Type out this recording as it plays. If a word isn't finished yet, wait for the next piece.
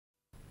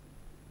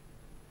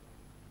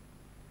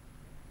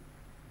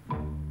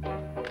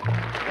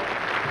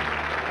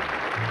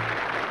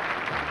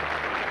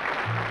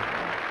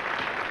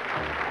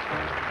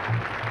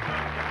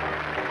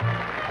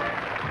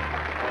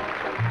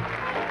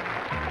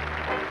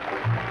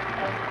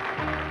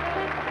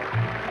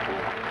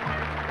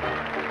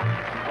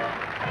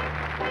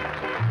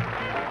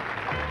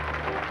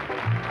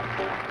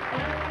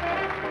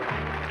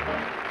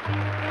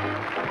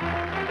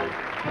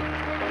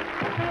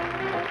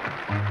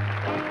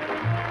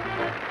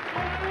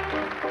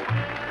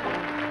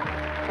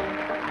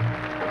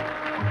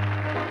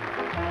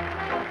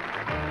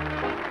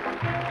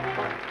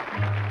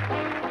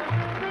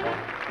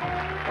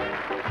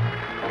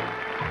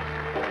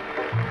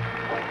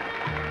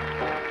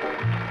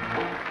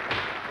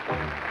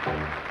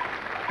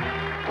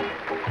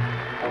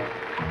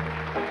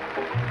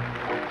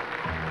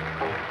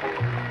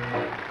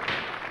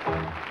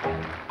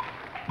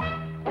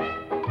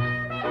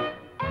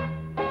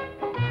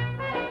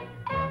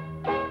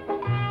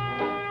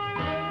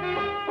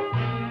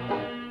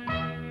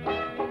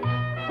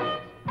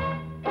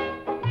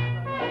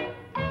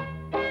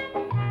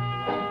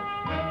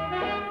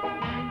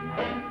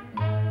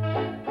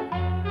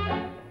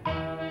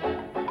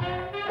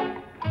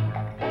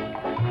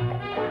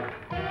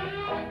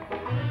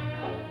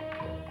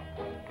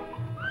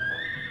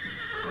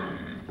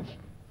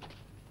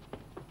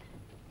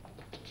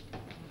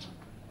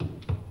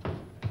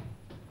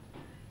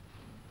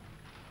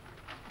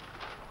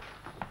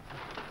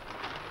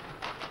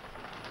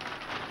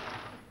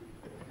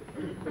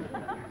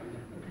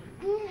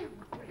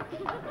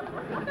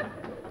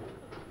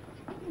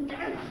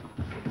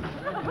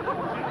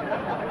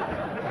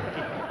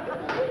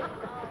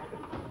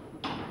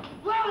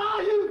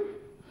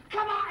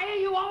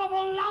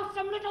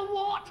lonesome little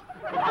wart!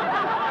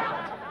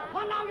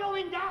 I know you're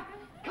in there.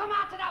 Come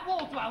out to that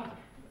wardrobe.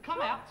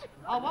 Come out.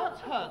 I won't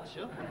hurt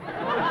you.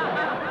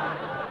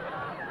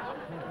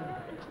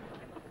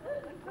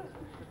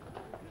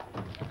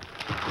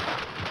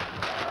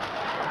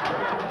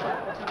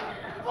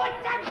 Put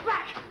them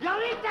back! You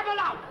leave them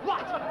alone!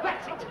 Right,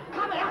 that's it.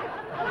 Come here.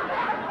 Come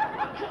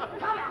here.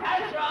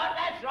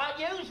 That's right.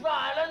 Use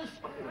violence.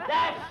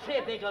 That's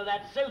typical.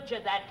 That suits you,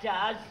 that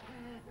does.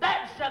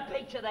 That's the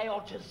picture they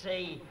ought to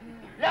see.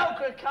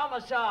 Local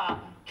commissar,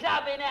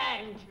 club in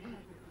hand,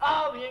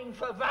 arguing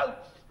for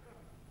votes.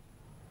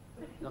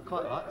 You're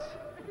quite right.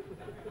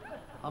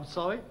 I'm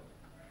sorry.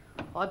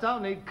 I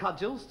don't need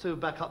cudgels to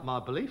back up my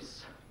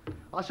beliefs.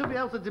 I should be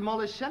able to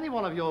demolish any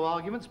one of your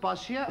arguments by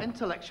sheer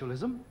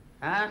intellectualism.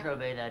 That'll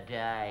be the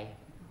day.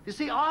 You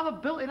see, I have a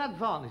built-in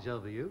advantage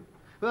over you,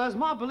 whereas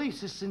my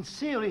beliefs are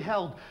sincerely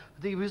held,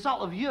 the result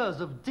of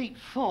years of deep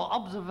thought,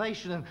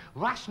 observation and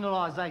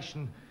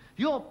rationalisation.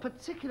 Your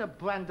particular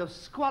brand of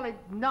squalid,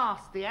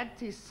 nasty,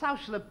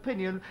 anti-social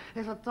opinion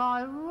is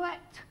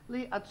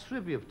directly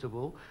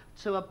attributable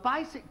to a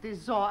basic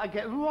desire to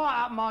get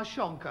right up my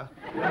shonker.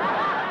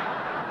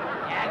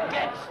 Yeah,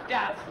 get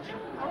stuffed.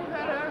 Oh,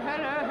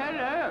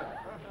 hello.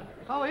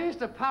 Oh, here's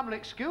the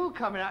public school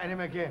coming out in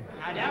him again.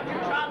 Now, don't you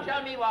try and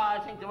tell me why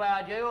I think the way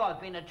I do. I've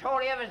been a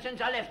Tory ever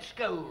since I left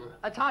school.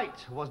 At 8,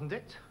 wasn't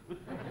it?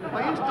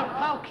 I used to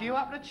poke you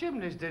up the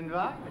chimneys, didn't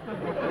I?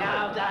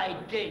 No, they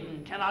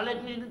didn't. And I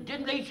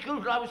didn't leave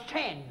school till I was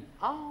 10.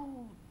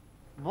 Oh,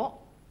 what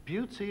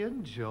beauty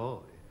and joy.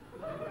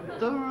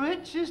 The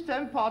richest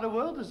empire the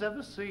world has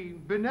ever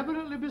seen,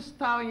 benevolently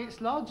bestowing its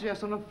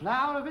largesse on the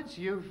flower of its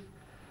youth.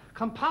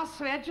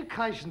 Compulsory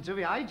education to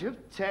the age of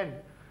 10.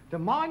 The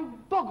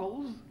mind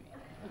boggles.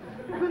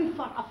 Really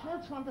fun. I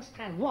fail to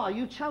understand why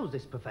you chose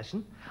this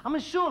profession. I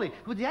mean, surely,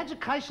 with the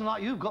education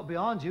like you've got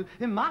behind you,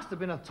 it must have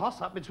been a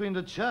toss-up between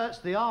the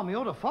church, the army,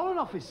 or the Foreign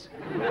Office.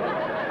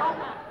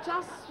 Oh,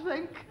 just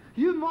think,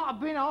 you might have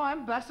been our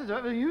ambassador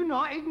at the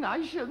United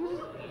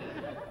Nations.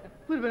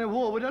 We'd have been at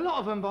war with a lot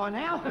of them by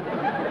now.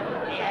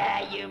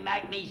 Yeah, you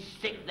make me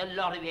sick, the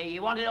lot of you.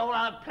 You want it all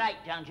on a plate,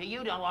 don't you?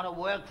 You don't want to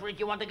work for it.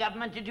 You want the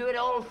government to do it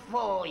all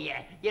for you.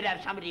 You'd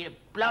have somebody to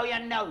blow your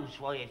nose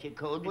for you if you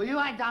could. Well, you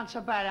ain't done so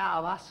bad out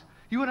of us.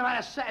 You would have had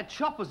a set of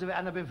choppers if it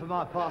hadn't been for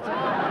my party.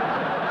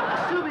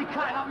 I'd still be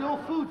cutting up your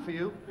food for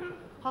you.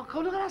 Oh,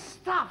 God, look at the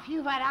stuff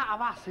you've had out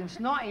of us since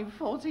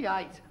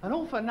 1948. And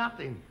all for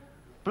nothing.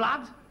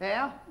 Blood,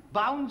 hair,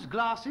 bones,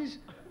 glasses,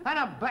 and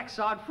a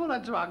backside full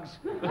of drugs.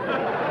 You'd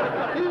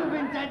have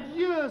been dead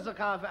years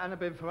ago if it hadn't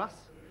been for us.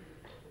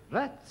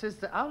 That is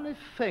the only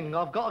thing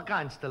I've got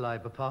against the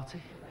Labour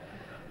Party.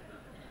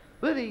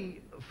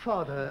 Really,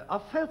 Father, I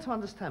fail to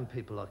understand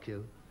people like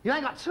you. You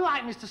ain't got two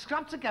halfpennies to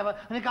scrub together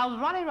and it goes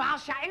running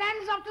round shouting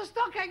hands off the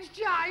stock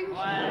exchange.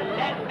 Well,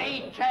 let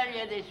me tell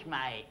you this,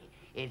 mate.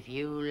 If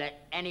you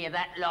let any of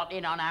that lot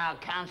in on our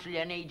council,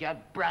 you need your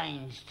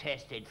brains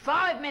tested.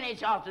 5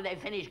 minutes after they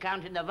finish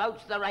counting the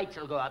votes, the rates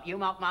will go up. You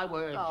mark my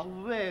words. Oh,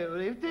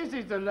 really? If this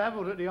is the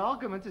level that the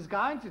argument is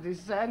going to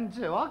descend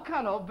to, I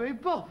cannot be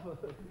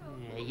bothered.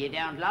 Yeah, you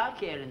don't like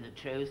hearing the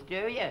truth,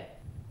 do you?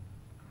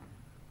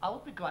 I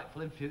would be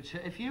grateful in future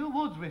if you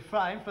would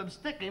refrain from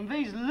sticking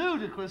these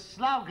ludicrous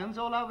slogans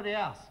all over the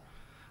house.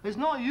 It's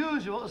not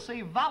usual to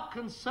see vote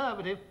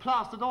Conservative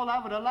plastered all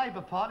over the Labour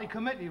Party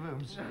committee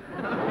rooms.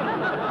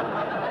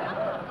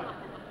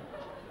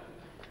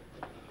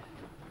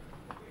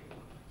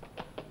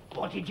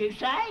 What did you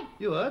say?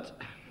 You heard.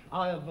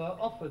 I have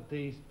offered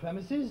these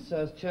premises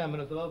as chairman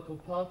of the local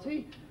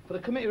party for the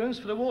committee rooms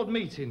for the ward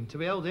meeting to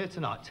be held here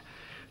tonight.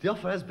 The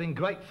offer has been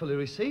gratefully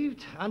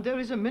received, and there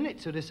is a minute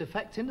to this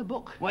effect in the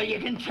book. Well, you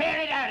can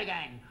tear it out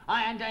again.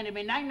 I ain't going to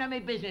be named on my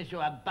business to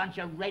a bunch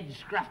of red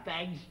scruff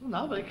bags.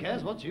 Nobody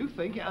cares what you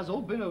think. It has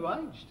all been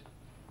arranged.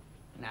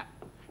 Now,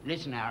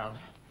 listen, Harold.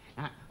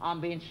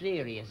 I'm being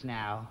serious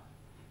now.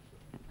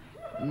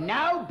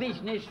 No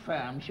business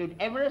firm should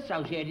ever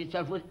associate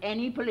itself with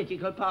any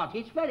political party.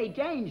 It's very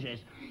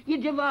dangerous. You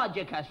divide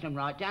your custom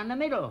right down the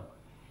middle.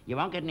 You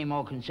won't get any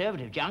more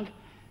Conservative junk,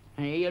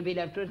 and you'll be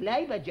left with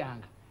Labour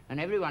junk. And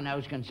everyone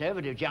knows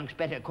Conservative junk's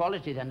better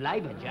quality than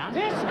Labour junk.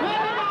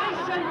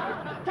 Discrimination!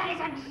 That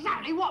is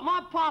exactly what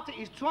my party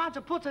is trying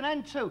to put an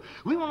end to.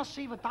 We want to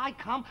see the day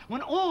come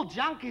when all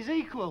junk is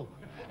equal.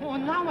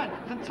 When no one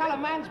can tell a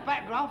man's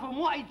background from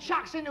what he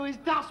chucks into his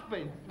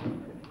dustbin.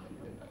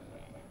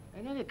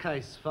 In any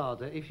case,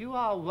 Father, if you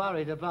are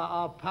worried about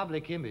our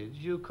public image,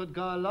 you could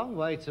go a long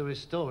way to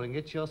restoring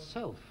it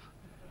yourself.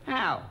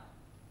 How?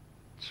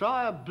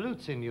 Try a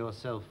bluting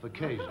yourself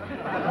occasionally.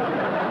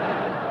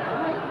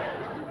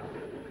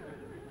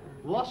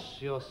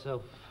 Wash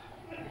yourself.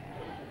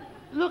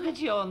 Look at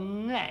your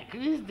neck.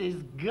 It is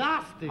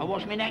disgusting. I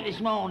washed my neck this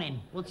morning.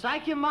 Well,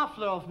 take your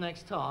muffler off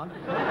next time.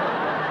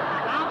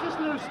 Don't just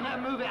loosen it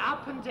and move it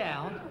up and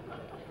down.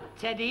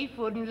 Teddy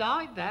wouldn't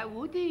like that,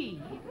 would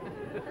he?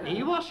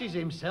 He washes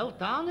himself,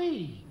 don't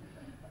he?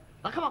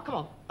 Now, come on, come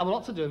on. I've a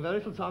lot to do and very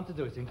little time to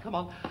do it in. Come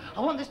on.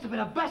 I want this to be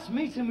the best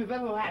meeting we've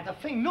ever had, a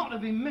thing not to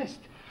be missed.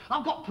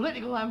 I've got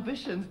political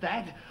ambitions,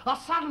 Dad. I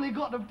suddenly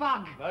got the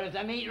bug. Well, if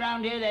they meet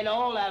round here, they'll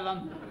all have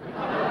them.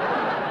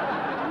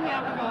 We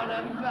haven't got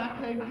them back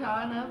again,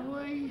 have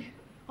we?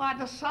 I had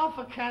the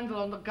sulphur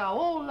candle on the go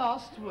all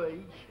last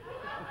week.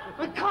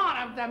 We can't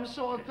have them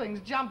sort of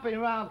things jumping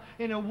around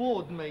in a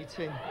ward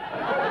meeting.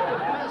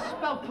 It'll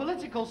spell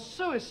political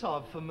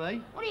suicide for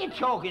me. What are you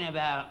talking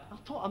about? I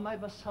thought I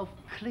made myself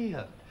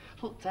clear.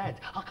 Look, Dad,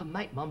 I can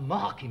make my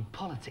mark in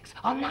politics.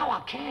 I know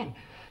I can.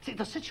 See,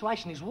 the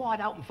situation is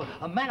wide open for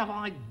a man of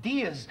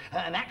ideas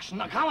and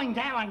action going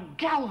down and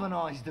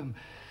galvanise them.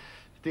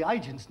 The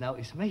agents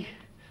noticed me.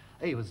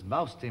 He was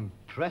most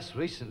impressed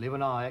recently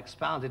when I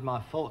expounded my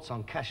thoughts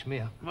on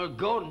Kashmir. Well,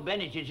 Gordon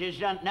Bennett just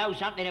don't know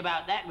something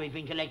about that. We've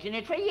been collecting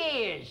it for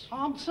years.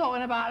 I'm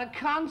talking about the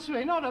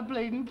country, not a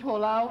bleeding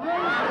pullover.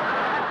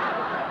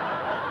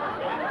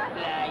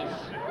 Place.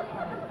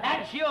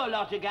 That's your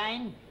lot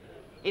again.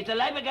 If the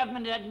Labour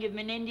government hadn't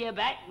given India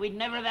back, we'd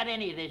never have had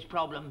any of this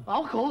problem.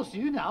 Of course,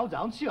 you know,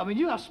 don't you? I mean,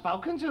 you have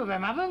spoken to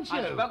them, haven't you?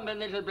 I've spoken to the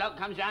little bloke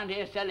comes round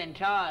here selling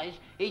ties.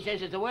 He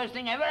says it's the worst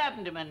thing ever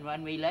happened to him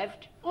when we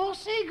left.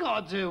 What's he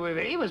got to do with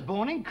it? He was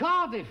born in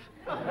Cardiff.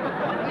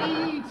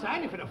 He'd say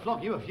anything to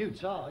flog you a few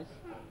ties.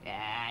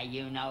 Ah,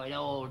 you know it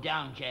all,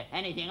 don't you?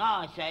 Anything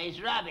I say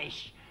is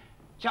rubbish.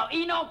 So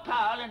Enoch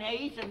Powell and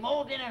Heath and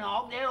Morgan and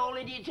Hogg, they're all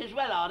idiots as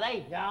well, are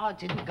they? Yeah, I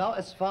didn't go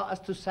as far as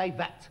to say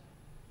that.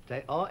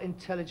 They are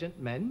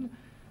intelligent men.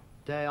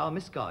 They are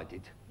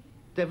misguided.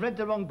 They've read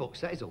the wrong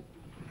books, that is all.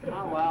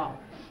 Oh, well,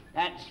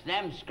 that's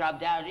them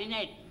scrubbed out, isn't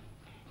it?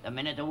 The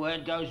minute the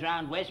word goes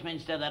round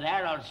Westminster that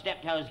Harold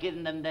Steptoe's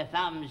given them the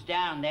thumbs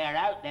down, they're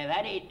out, they've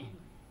had it.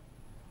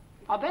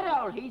 I bet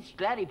old Heath's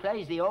glad he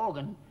plays the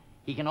organ.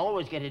 He can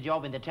always get a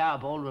job in the Tower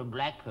Ballroom,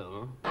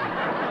 Blackpool.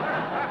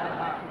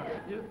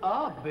 You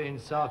are being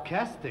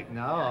sarcastic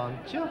now,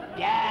 aren't you?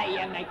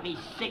 Yeah, you make me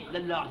sick, the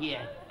lot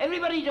here.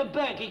 Everybody's a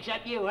Burke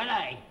except you, ain't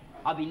they?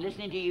 I've been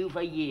listening to you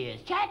for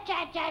years. Chat,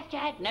 chat, chat,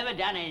 chat. Never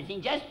done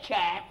anything, just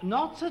chat.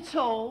 Not at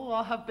all.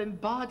 I have been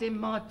biding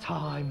my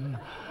time.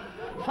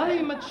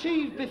 Fame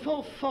achieved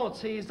before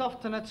 40 is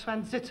often a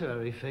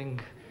transitory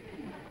thing.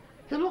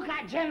 You look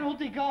at General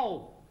de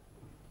Gaulle.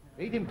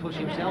 He didn't push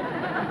himself.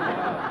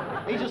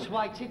 He just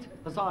waited,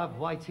 as I have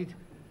waited,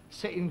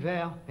 sitting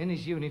there in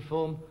his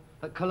uniform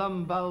at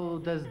Colombo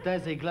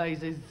des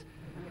Glazes,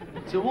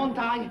 till one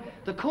day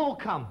the call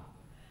come,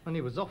 and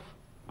he was off.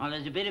 Well,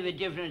 there's a bit of a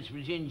difference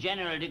between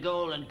General de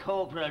Gaulle and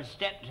Corporal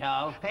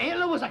Steptoe.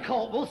 Hitler was a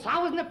corporal,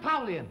 so was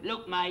Napoleon.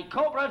 Look, mate,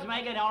 corporals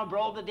may get on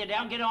abroad, but they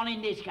don't get on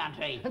in this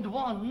country. And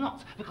why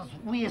not? Because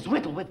we is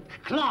riddled with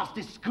class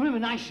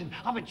discrimination.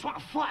 I've been trying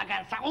to fight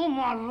against that all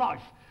my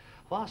life.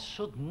 Why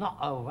should not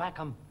a rag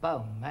and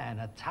bone man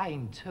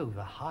attain to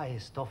the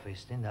highest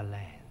office in the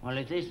land? Well,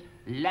 if this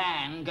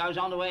land goes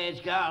on the way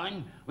it's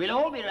going, we'll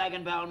all be rag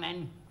and bone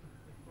men.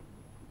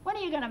 When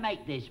are you going to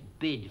make this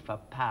bid for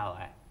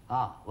power?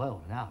 Ah,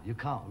 well, now, you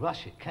can't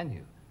rush it, can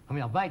you? I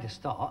mean, I've made a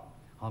start.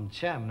 I'm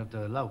chairman of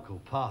the local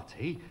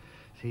party.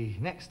 The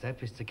next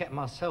step is to get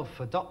myself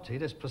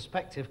adopted as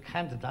prospective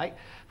candidate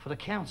for the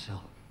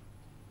council.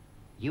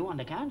 You want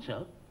the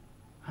council?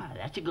 Oh,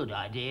 that's a good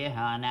idea.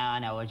 Oh, now I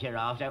know what you're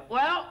after.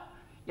 Well,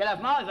 you'll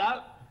have my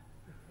vote.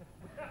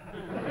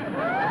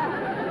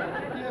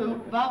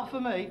 You vote for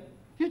me?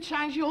 You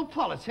change your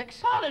politics?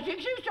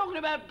 Politics? Who's talking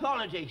about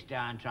politics?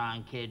 Don't try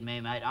and kid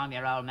me, mate. I'm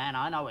your old man.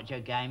 I know what your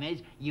game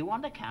is. You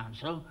want the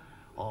council?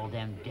 All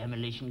them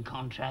demolition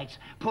contracts,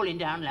 pulling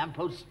down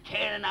lampposts,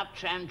 tearing up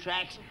tram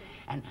tracks,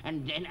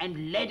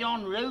 and lead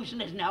on roofs,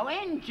 and there's no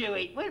end to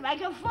it. We'll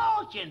make a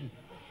fortune.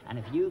 And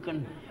if you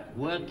can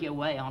work your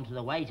way onto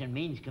the Ways and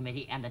Means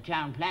Committee and the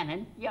town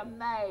planning, you're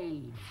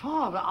made.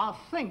 Father, I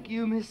think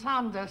you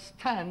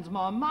misunderstand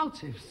my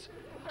motives.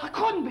 I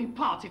couldn't be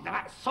party to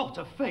that sort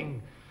of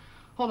thing.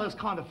 All those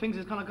kind of things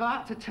is going to go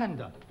out to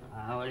tender.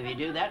 Oh, well, if you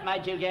do that,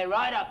 mate, you'll get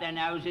right up their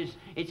noses.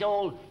 It's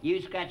all you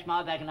scratch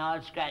my back and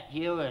I'll scratch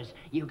yours.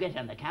 You get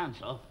on the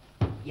council,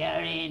 you're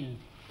in.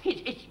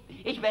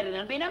 It's better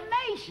than being a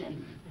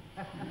mason.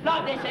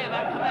 Like they say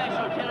about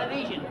commercial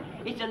television,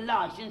 it's a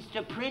license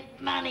to print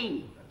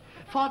money.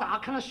 Father, I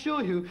can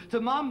assure you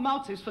that my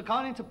motives for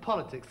going into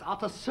politics are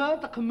to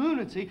serve the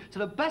community to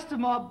the best of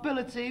my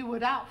ability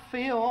without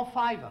fear or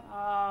favour.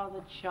 Oh,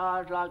 the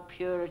childlike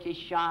purity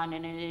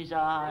shining in his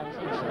eyes.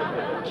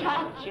 It's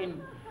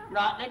touching.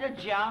 Like little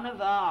Joan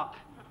of Arc.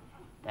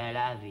 They'll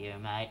have you,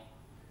 mate.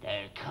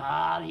 They'll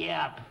carve you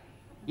up.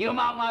 You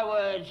mark my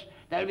words,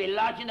 they'll be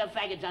lighting the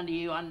faggots under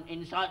you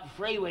inside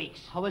 3 weeks.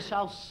 Oh, we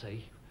shall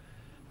see.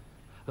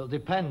 It'll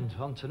depend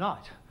on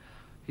tonight.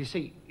 You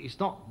see, it's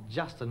not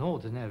just an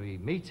ordinary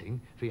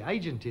meeting. The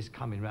agent is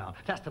coming round.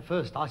 That's the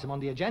first item on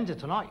the agenda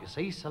tonight, you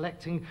see,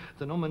 selecting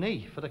the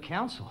nominee for the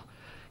council.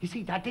 You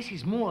see, Dad, this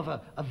is more of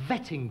a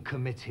vetting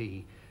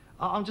committee.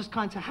 I'm just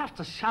going to have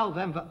to show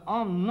them that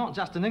I'm not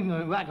just an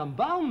ignorant rag and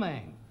bone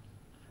man.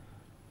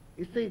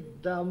 You see,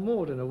 they're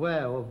more than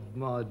aware of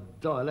my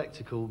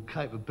dialectical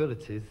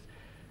capabilities.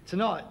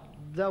 Tonight,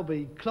 they'll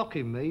be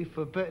clocking me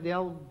for a bit of the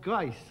old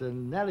grace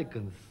and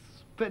elegance,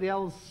 bit of the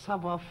old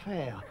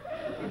savoir-faire.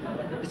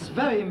 It's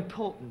very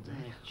important.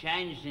 It's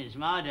changed since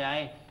my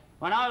day.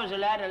 When I was a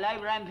lad, a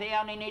Labour MP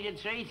only needed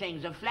 3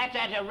 things: a flat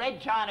hat, a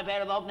red tie, and a pair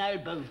of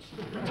hobnailed boots.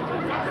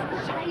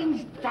 That's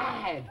changed,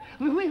 Dad.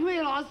 I mean, we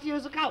realised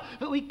years ago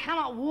that we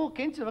cannot walk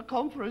into the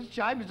conference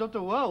chambers of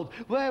the world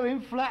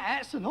wearing flat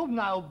hats and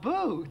hobnailed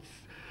boots.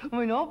 I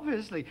mean,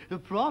 obviously, the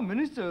Prime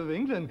Minister of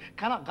England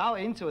cannot go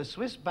into a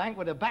Swiss bank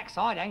with a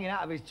backside hanging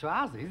out of his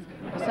trousers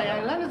and say,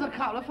 hey, lend us a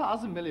couple of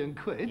 £1,000,000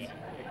 quid. Yeah.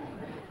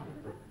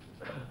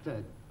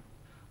 Dad,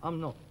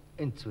 I'm not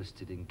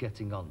interested in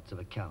getting on to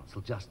the council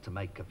just to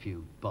make a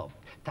few bob.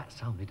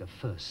 That's only the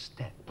first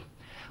step.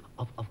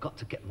 I've got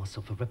to get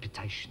myself a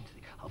reputation.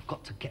 I've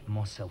got to get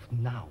myself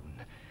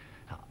known.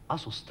 I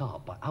shall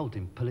start by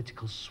holding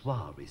political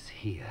soirees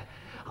here.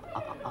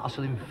 I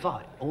shall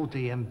invite all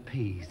the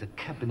MPs, the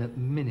cabinet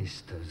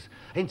ministers,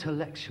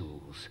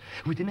 intellectuals.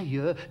 Within a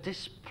year,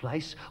 this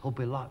place will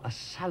be like a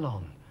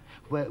salon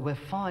where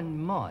fine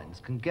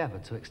minds can gather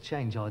to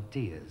exchange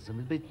ideas, and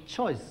there'll be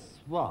choice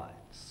wines,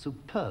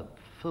 superb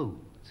food.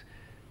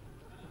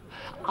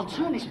 I'll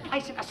turn this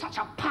place into such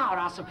a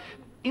powerhouse of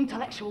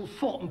intellectual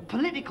thought and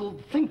political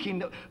thinking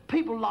that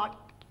people like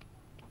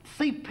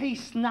C.P.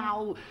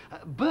 Snow,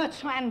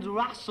 Bertrand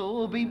Russell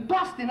will be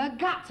busting a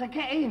gut to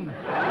get in.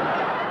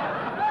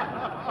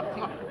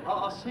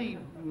 I see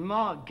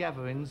my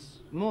gatherings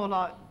more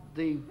like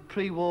the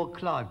pre-war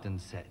Cliveden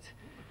set.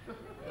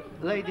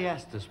 Lady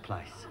Astor's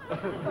place.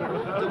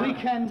 The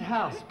weekend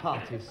house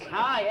parties.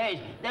 Ah, yes.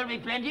 There'll be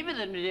plenty for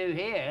them to do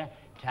here.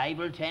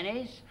 Table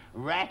tennis,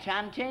 rat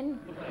hunting.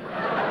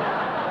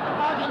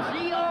 I can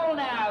see you all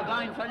now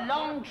going for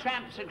long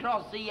tramps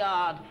across the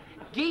yard,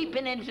 deep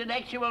in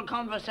intellectual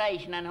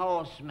conversation and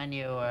horse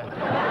manure.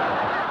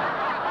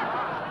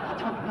 I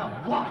don't know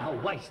why I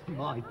waste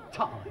my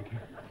time.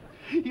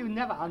 You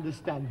never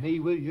understand me,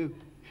 will you?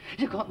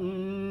 You've got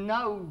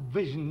no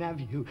vision, have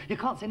you? You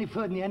can't see any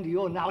further than the end of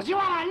your nose. You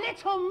are a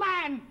little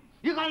man!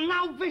 You've got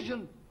no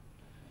vision.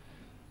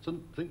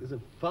 Shouldn't think there's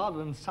a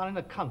father and son in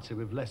the country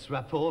with less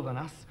rapport than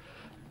us.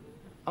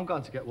 I'm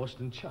going to get washed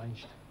and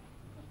changed.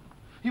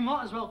 You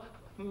might as well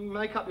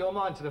make up your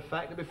mind to the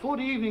fact that before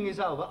the evening is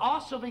over, I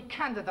shall be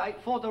candidate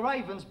for the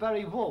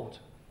Ravensbury ward.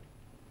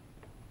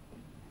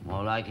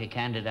 More like a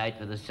candidate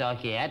for the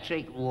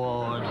psychiatric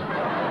ward.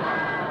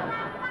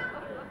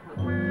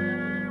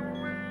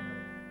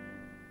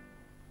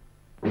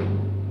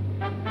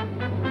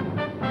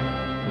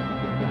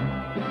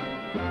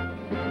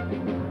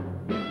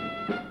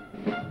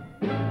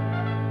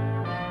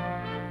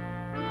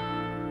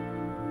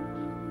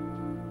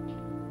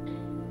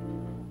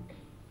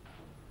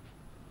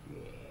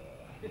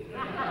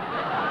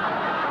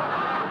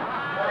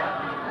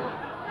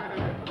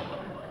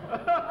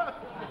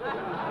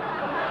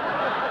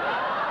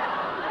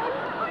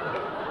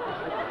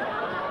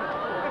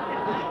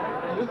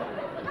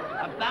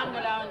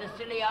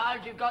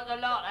 You've got the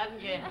lot,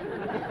 haven't you?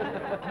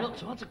 I'm not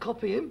trying to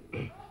copy him.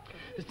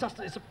 It's just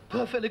that it's a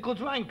perfectly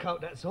good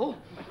raincoat, that's all.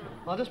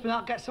 I've just been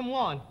out to get some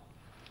wine.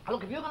 Now,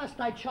 look, if you're going to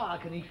stay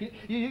chark,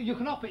 you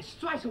can up it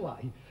straight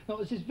away. No,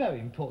 this is very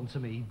important to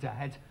me,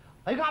 Dad.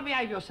 Are you going to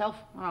behave yourself?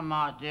 I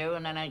might do,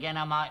 and then again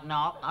I might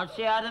not. I'll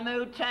see how the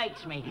mood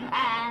takes me.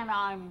 And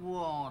I'm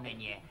warning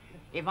you.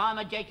 If I'm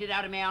ejected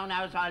out of my own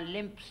house, I'll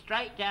limp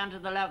straight down to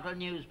the local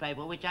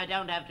newspaper, which I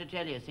don't have to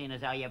tell you, seeing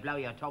as how you blow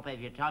your top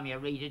every time you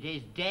read it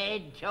is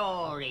dead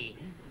Tory.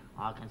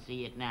 I can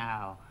see it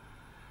now.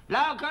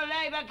 Local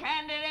Labour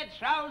candidate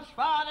throws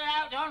father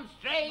out on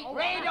street.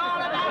 Read all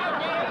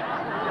about it.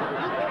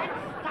 You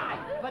can stay,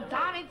 but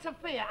don't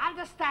interfere.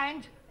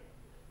 Understand?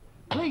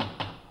 Please.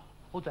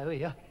 Oh, there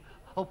you are.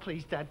 Oh,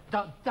 please, Dad,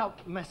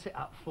 don't mess it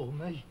up for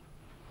me.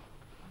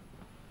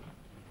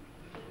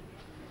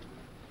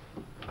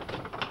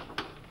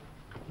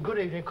 Good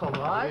evening,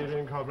 comrade. Good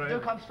evening, comrade. Do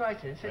come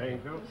straight in.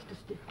 Thank you.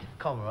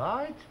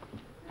 Comrade.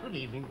 Good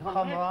evening,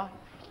 Comrade.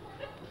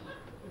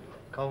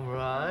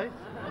 Comrade.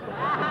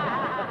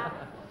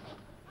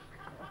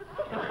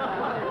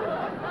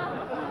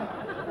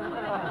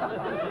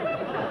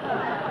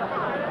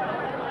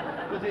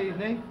 Good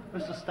evening,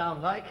 Mr.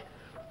 Stonelake.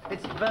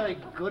 It's very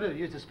good of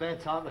you to spare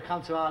time to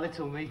come to our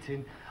little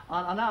meeting.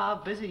 I know how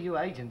busy you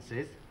agents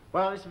is.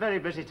 Well, it's a very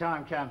busy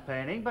time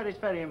campaigning, but it's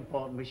very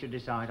important we should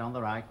decide on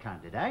the right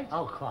candidate.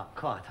 Oh,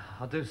 quite.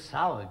 I do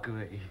so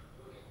agree.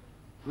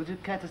 Would you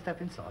care to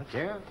step inside?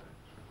 Yeah.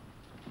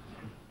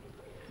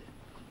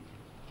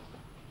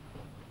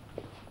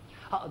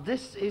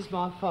 This is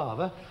my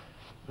father.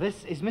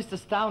 This is Mr.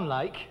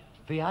 Stonelake,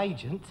 the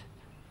agent.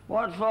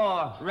 What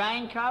for?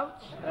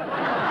 Raincoats?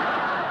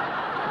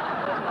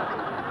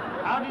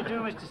 How do you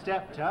do, Mr.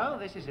 Steptoe?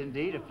 This is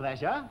indeed a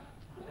pleasure.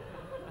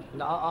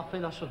 No, I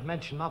feel I should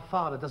mention my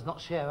father does not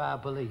share our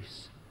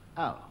beliefs.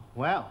 Oh,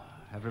 well,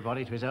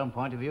 everybody to his own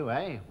point of view,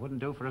 eh? Wouldn't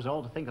do for us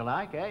all to think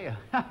alike, eh?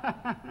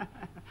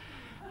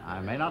 I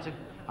may not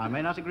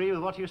agree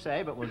with what you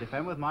say, but will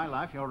defend with my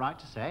life your right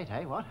to say it,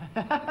 eh? What?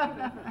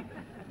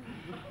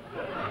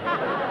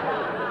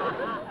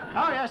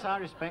 Oh, yes, I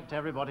respect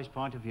everybody's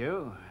point of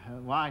view.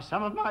 Why,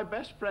 some of my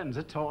best friends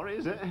are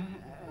Tories.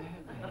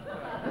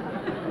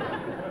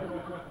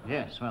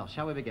 Yes, well,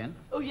 shall we begin?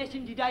 Oh, yes,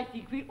 indeed, I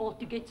think we ought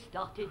to get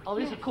started. Oh,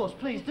 yes, of course.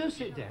 Please do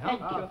sit down.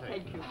 Thank you,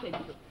 thank you, thank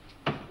you.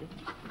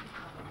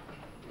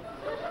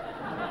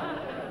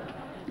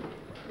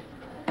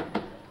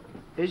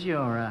 Is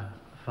your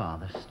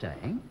father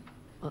staying?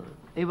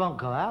 He won't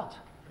go out.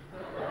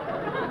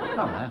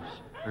 Oh, that's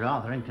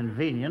rather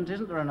inconvenient.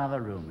 Isn't there another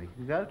room we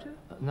can go to?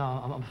 No,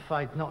 I'm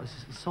afraid not.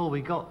 It's all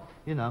we got,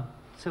 you know.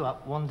 2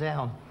 up, 1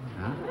 down.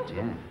 Oh,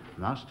 dear.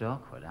 Most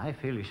awkward. I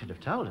feel you should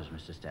have told us,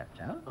 Mr.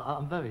 Steptoe.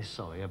 I'm very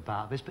sorry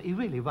about this, but he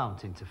really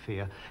won't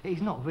interfere.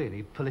 He's not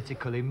really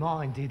politically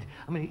minded.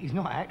 I mean, he's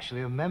not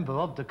actually a member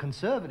of the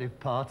Conservative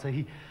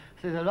Party.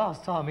 The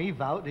last time he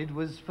voted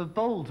was for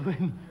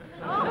Baldwin.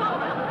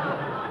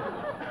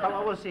 Oh,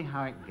 well, we'll see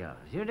how it goes.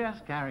 You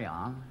just carry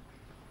on.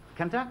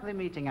 Conduct the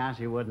meeting as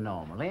you would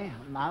normally,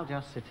 and I'll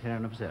just sit here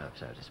and observe,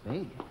 so to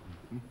speak.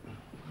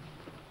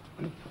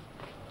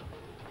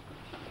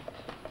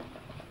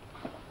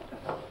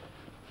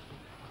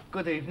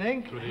 Good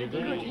evening. Good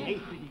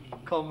evening.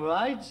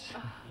 Comrades.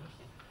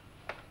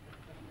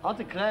 I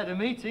declare the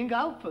meeting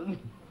open.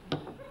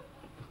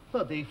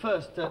 Well, the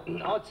first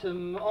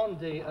item on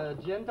the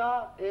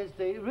agenda is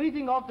the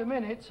reading of the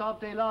minutes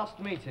of the last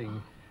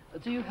meeting.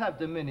 Do you have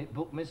the minute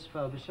book, Miss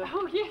Frobisher?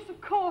 Oh, yes,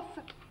 of course,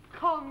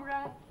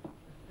 comrade.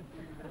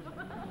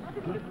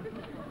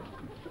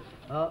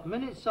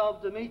 Minutes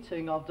of the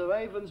meeting of the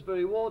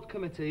Ravensbury Ward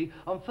Committee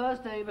on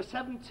Thursday, the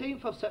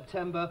 17th of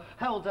September,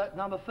 held at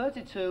number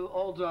 32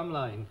 Aldrum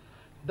Lane.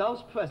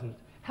 Those present: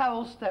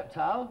 Harold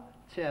Steptoe,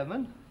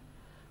 Chairman,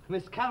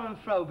 Miss Karen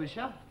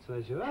Frobisher,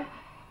 Treasurer,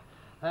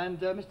 and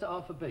Mr.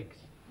 Arthur Biggs.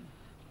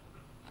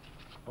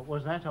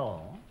 Was that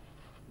all?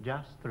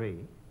 Just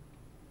 3?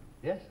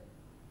 Yes?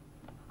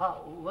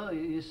 Oh, well,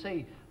 you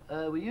see,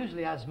 we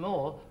usually has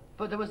more,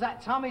 but there was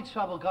that tummy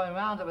trouble going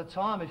round at the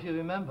time, if you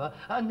remember.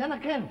 And then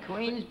again...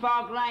 Queen's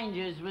Park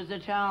Rangers was the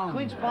town.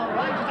 Queen's Park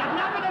Rangers had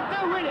nothing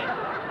to do with it!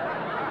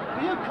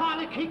 Will you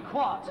kindly keep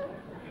quiet?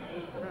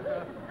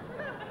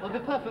 Well, to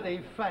be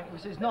perfectly frank,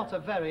 this is not a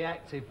very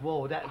active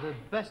ward at the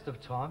best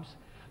of times.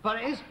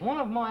 But it is one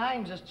of my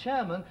aims as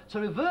chairman to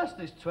reverse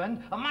this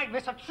trend and make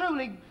this a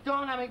truly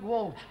dynamic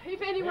ward.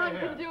 If anyone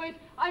can do it,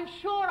 I'm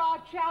sure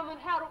our chairman,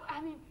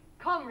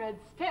 Comrade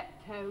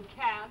Steptoe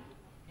can.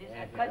 Yes,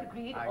 I quite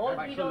agree. All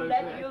agreed on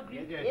that, you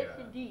agree? Yes,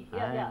 indeed.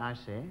 Yeah. I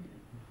see.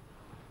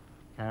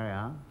 Carry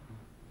on.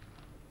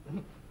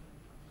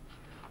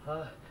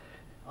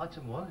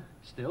 Item 1,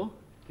 still.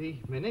 The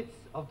minutes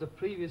of the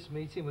previous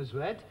meeting was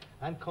read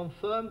and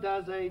confirmed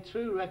as a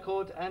true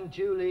record and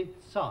duly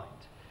signed.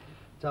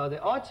 So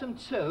the item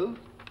 2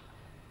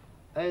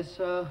 is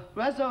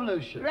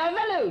resolution.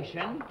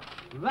 Revolution?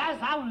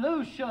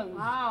 Resolutions! Oh,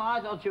 I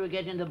thought you were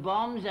getting the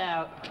bombs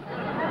out.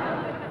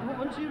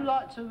 Wouldn't you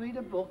like to read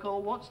a book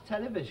or watch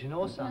television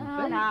or something?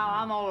 No,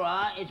 I'm all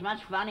right. It's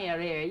much funnier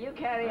here. You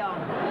carry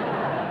on.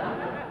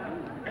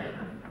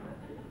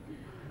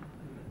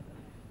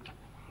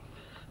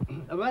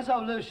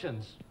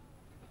 Resolutions.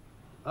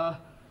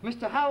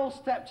 Mr. Harold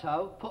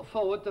Steptoe put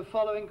forward the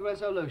following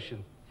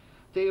resolution.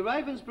 The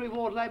Ravensbury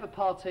Ward Labour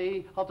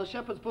Party of the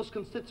Shepherd's Bush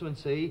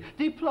constituency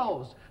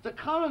deplores the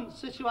current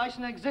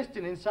situation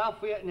existing in South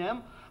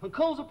Vietnam and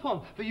calls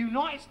upon the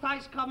United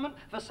States government,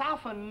 the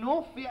South and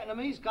North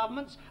Vietnamese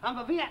governments and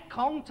the Viet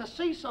Cong to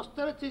cease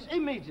hostilities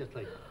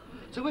immediately,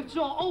 to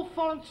withdraw all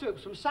foreign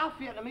troops from South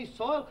Vietnamese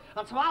soil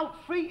and to hold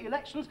free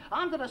elections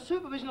under the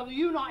supervision of the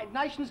United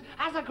Nations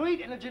as agreed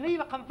in the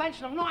Geneva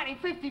Convention of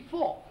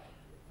 1954.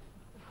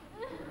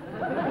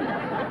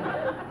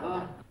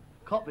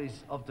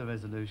 Copies of the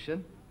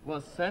resolution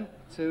was sent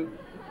to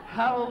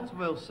Harold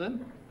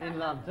Wilson in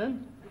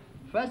London,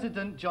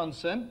 President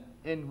Johnson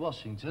in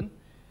Washington,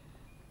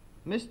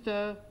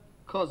 Mr.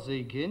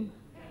 Kosygin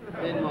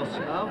in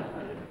Moscow,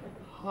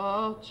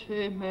 Ho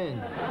Chi Minh in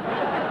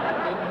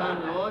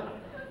Hanoi,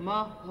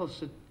 Mao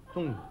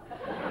Zedong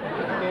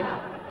in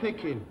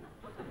Peking,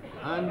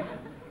 and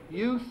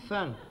Yu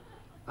Than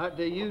at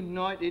the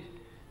United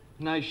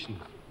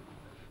Nations.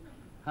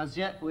 As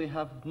yet, we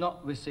have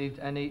not received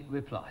any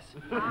replies.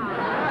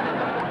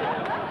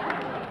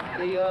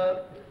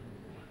 The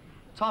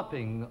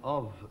typing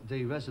of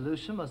the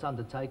resolution was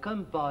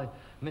undertaken by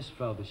Miss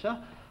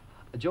Frobisher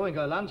during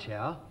her lunch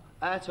hour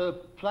at her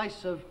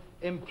place of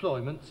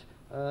employment,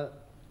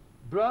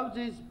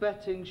 Brody's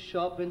Betting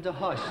Shop in the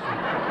High Street.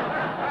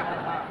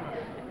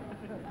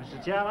 Mr.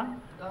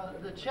 Chairman?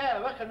 The chair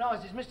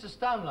recognises Mr.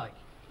 Stonelake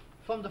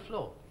from the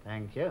floor.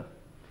 Thank you.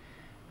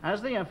 As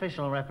the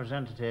official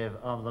representative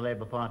of the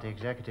Labour Party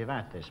executive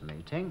at this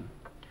meeting,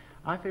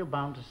 I feel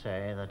bound to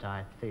say that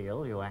I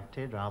feel you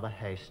acted rather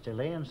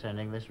hastily in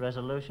sending this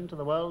resolution to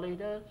the world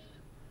leaders.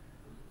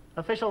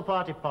 Official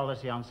party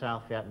policy on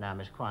South Vietnam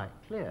is quite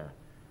clear,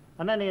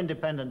 and any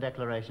independent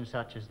declaration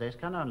such as this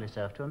can only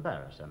serve to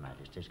embarrass Her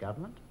Majesty's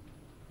government.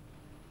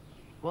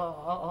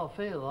 Well, I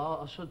feel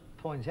I should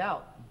point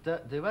out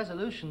that the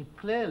resolution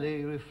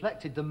clearly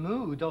reflected the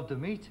mood of the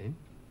meeting.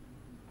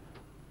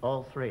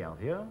 All 3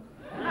 of you?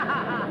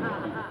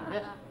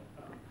 Yes.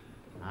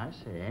 I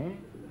see.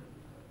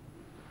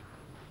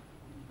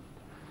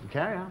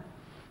 Carry on.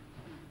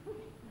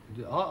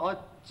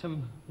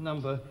 Item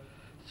number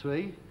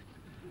 3,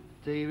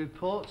 the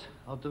report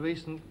of the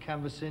recent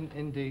canvassing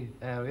in the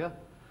area.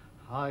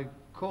 I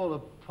call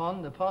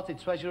upon the party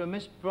treasurer,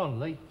 Miss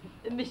Bromley.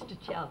 Mr.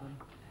 Chairman,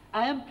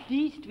 I am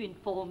pleased to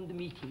inform the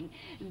meeting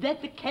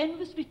that the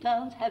canvass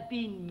returns have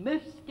been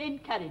most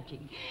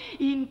encouraging.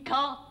 In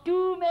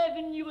Khartoum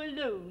Avenue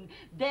alone,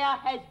 there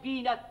has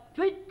been a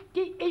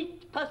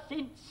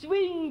 28%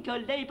 swing to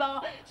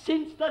Labour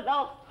since the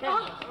last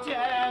canvass.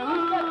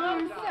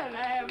 Jerusalem,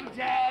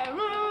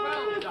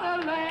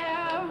 Jerusalem,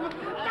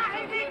 that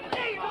is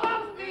indeed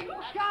most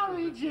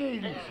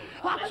encouraging.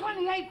 A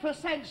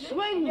 28%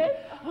 swing.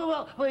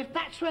 Well, if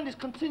that trend is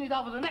continued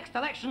over the next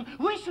election,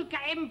 we should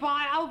get in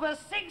by over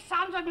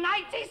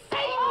 680 seats.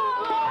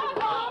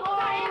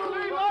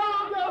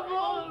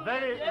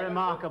 That is remarkable. Very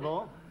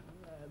remarkable.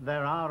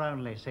 There are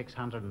only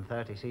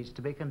 630 seats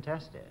to be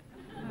contested.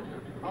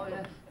 Oh,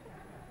 yes.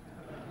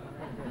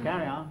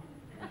 Carry on.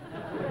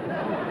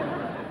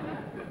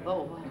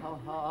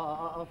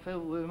 I feel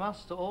we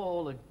must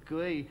all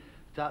agree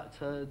that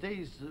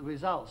these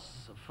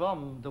results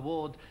from the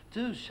ward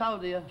do show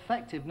the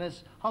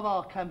effectiveness of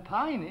our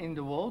campaign in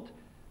the ward.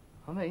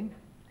 I mean,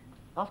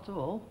 after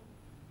all,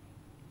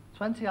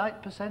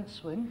 28%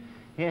 swing.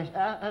 Yes,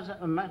 as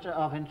a matter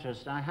of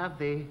interest, I have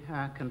the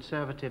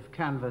Conservative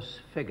canvass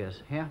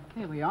figures here.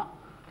 Here we are.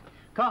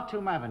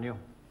 Khartoum Avenue.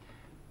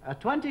 A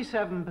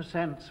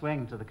 27%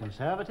 swing to the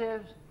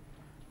Conservatives,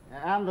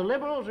 and the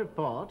Liberals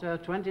report a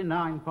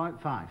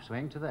 29.5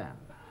 swing to them.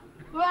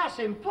 Well, that's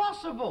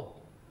impossible.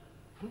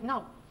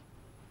 No,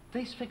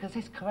 these figures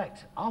is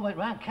correct. I went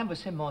round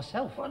canvassing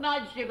myself. What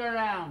night did you go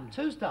round?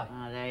 Tuesday.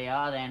 Oh, there you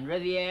are then.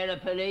 Riviera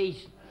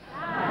Police.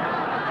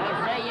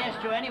 They'll say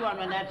yes to anyone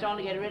when that's on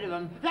to get rid of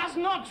them. That's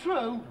not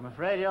true. I'm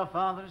afraid your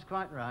father is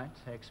quite right.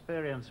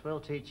 Experience will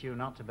teach you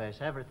not to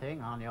base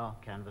everything on your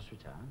canvass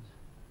returns.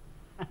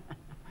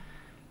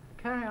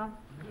 Carry on.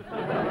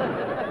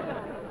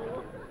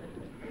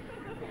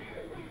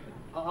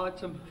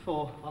 Item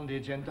 4 on the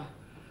agenda.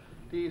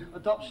 The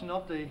adoption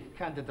of the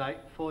candidate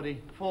for the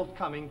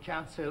forthcoming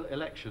council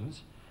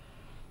elections.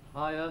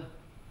 I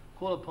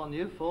call upon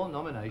you for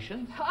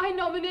nominations. I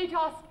nominate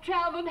our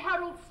chairman,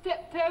 Harold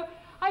Steptoe.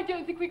 I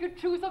don't think we could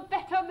choose a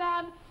better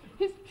man.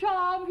 His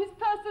charm, his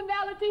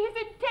personality, his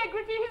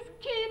integrity, his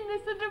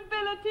keenness and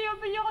ability are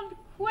beyond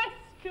question.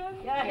 You're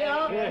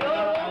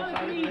all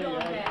agreed on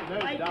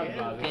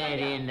that. Get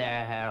in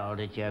there, Harold.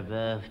 It's your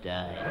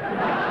birthday.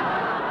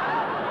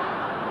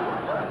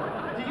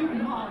 Do you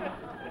mind?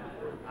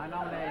 I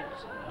nominate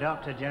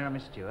Dr. Jeremy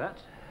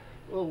Stewart.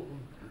 Well,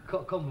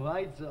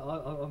 comrades,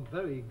 I'm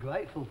very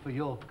grateful for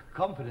your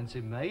confidence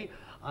in me.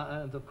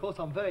 And of course,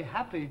 I'm very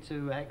happy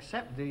to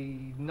accept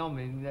the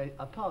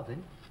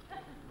pardon?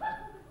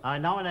 I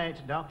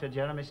nominate Dr.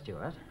 Jeremy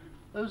Stewart.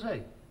 Who's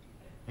he?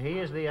 He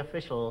is the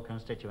official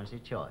constituency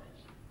choice.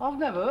 I've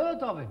never heard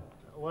of him.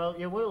 Well,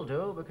 you will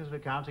do, because we're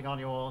counting on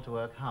you all to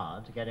work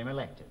hard to get him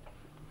elected.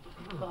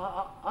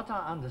 I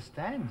don't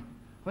understand.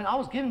 I mean, I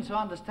was given to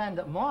understand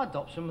that my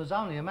adoption was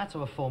only a matter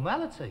of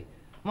formality.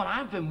 Well,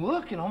 I've been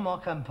working on my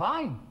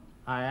campaign.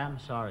 I am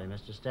sorry,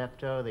 Mr.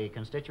 Steptoe. The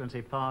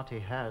constituency party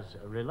has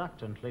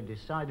reluctantly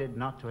decided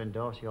not to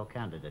endorse your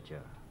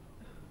candidature.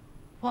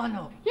 Why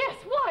not? Yes,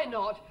 why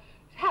not?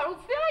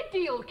 Harold's the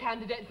ideal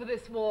candidate for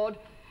this ward.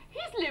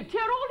 He's lived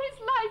here all his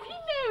life. He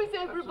knows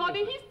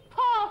everybody. Absolutely. He's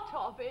part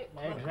of it.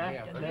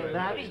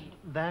 Exactly.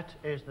 That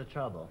is the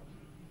trouble.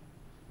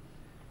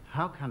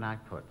 How can I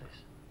put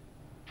this?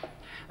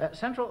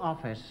 Central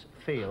office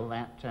feel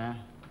that...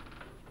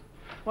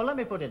 well, let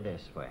me put it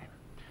this way.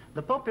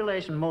 The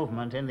population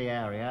movement in the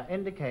area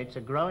indicates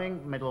a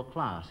growing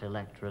middle-class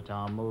electorate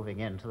are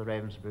moving into the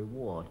Ravensbury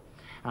ward.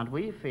 And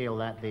we feel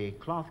that the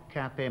cloth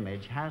cap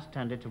image has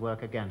tended to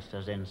work against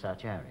us in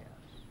such areas.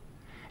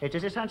 It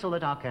is essential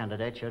that our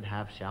candidate should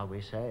have, shall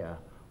we say, a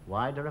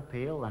wider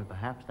appeal than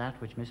perhaps that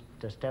which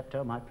Mr.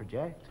 Steptoe might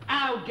project.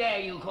 How dare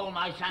you call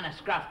my son a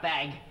scruff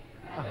bag?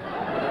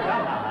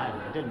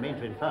 I didn't mean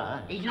to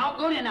infer. He's not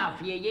good enough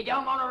for you. You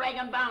don't want a rag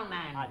and bone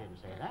man. I didn't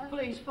say that.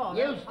 Please, Father.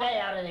 You stay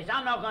out of this.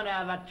 I'm not going to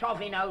have a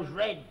toffee-nosed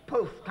red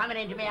poof coming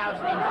into my house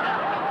and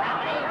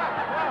insulting me.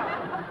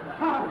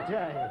 How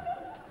dare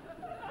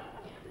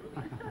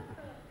you?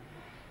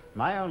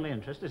 My only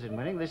interest is in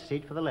winning this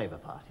seat for the Labour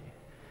Party.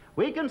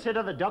 We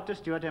consider that Dr.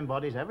 Stewart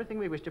embodies everything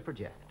we wish to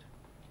project.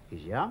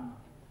 He's young,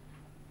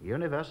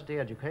 university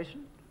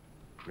education,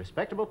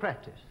 respectable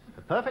practice,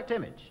 a perfect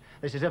image.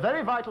 This is a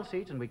very vital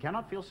seat, and we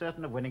cannot feel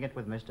certain of winning it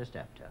with Mr.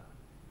 Steptoe.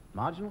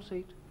 Marginal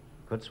seat,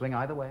 could swing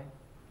either way.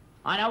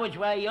 I know which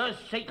way your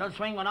seat will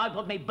swing when I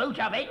put me boot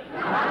up it.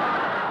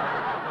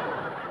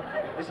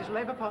 This is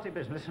Labour Party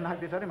business, and I'd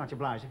be very much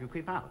obliged if you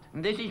creep out.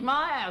 This is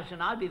my house,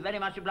 and I'd be very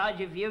much obliged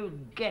if you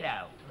get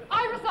out.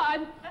 I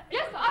resign.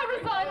 Yes, I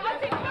resign. I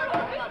think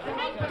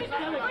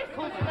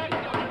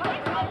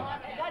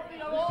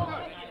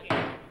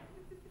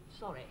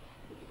Sorry.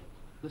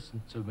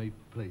 Listen to me,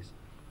 please.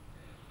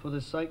 For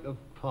the sake of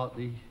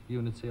party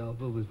unity, I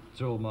will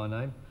withdraw my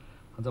name,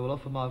 and I will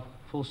offer my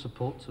full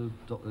support to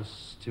Dr.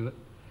 Stewart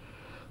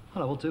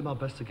And I will do my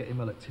best to get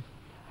him elected.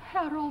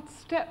 Harold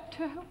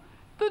Steptoe,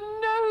 the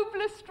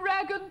noblest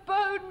rag and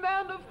bone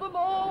man of them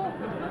all.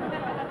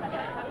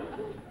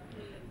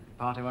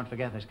 Party won't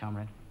forget this,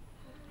 comrade.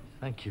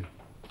 Thank you.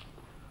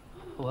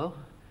 Well,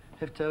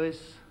 if there is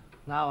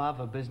no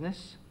other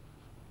business,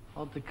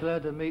 I'll declare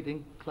the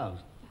meeting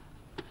closed.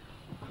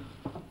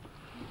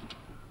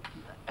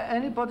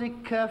 Anybody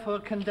care for a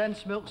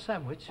condensed milk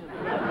sandwich? No,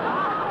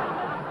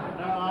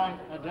 I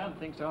don't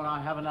think so.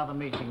 I have another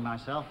meeting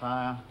myself.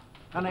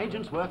 An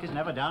agent's work is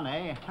never done,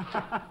 eh?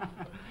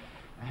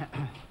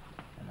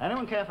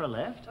 Anyone care for a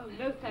lift? Oh,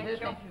 no, thank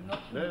you.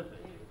 No.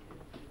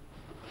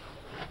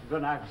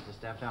 Good night, Mr.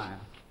 Steptoe. I'm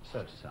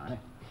so sorry.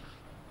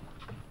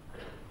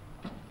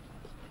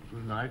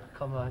 Good night,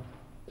 comrade.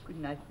 Good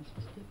night,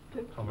 Mr.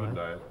 Steptoe. Comrade. Good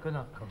night. Good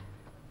night, comrade.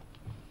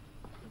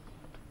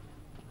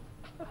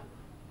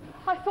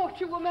 I thought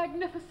you were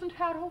magnificent,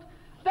 Harold.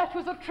 That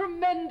was a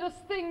tremendous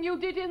thing you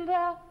did in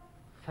there.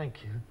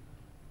 Thank you,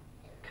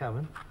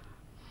 Karen.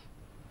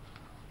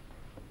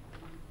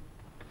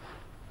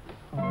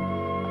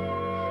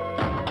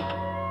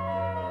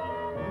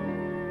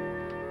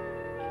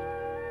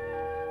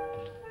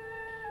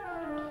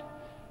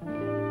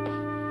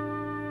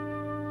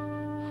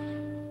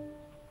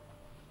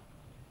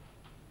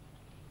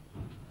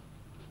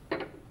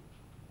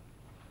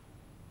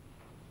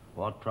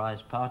 What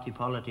price party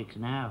politics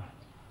now?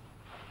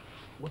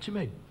 What do you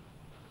mean?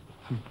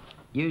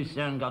 You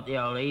soon got the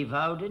old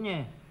Evo, didn't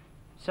you?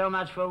 So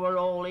much for we're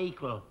all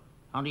equal.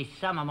 Only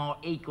some are more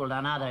equal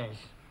than others.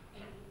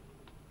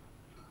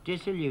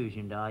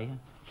 Disillusioned, are you?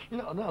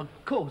 No, of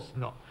course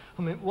not.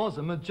 I mean, it was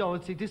a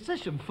majority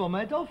decision from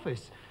head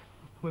office.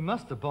 We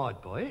must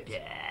abide by it.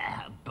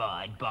 Yeah,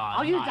 abide by.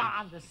 Oh, you don't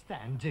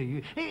understand, do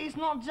you? It's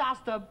not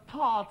just a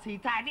party,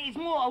 Dad. It's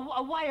more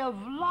a way of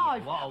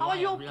life.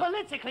 You're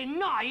politically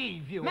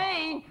naive, you are.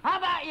 Me? How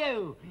about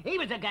you? He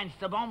was against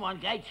the bomb when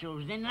Gates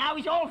rules, and now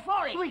he's all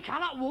for it. We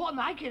cannot walk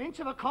naked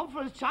into the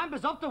conference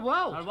chambers of the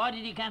world. Well, why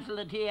did he cancel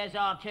the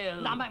TSR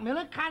too? Now,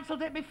 Macmillan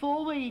cancelled it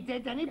before we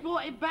did, then he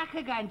brought it back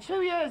again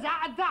 2 years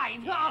out of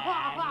date.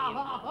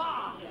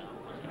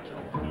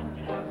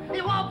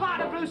 What about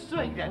the blue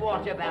string, then?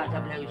 What about the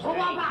blue string? Well,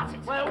 what about it?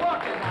 Well,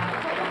 what about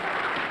it?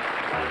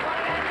 What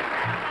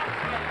about it?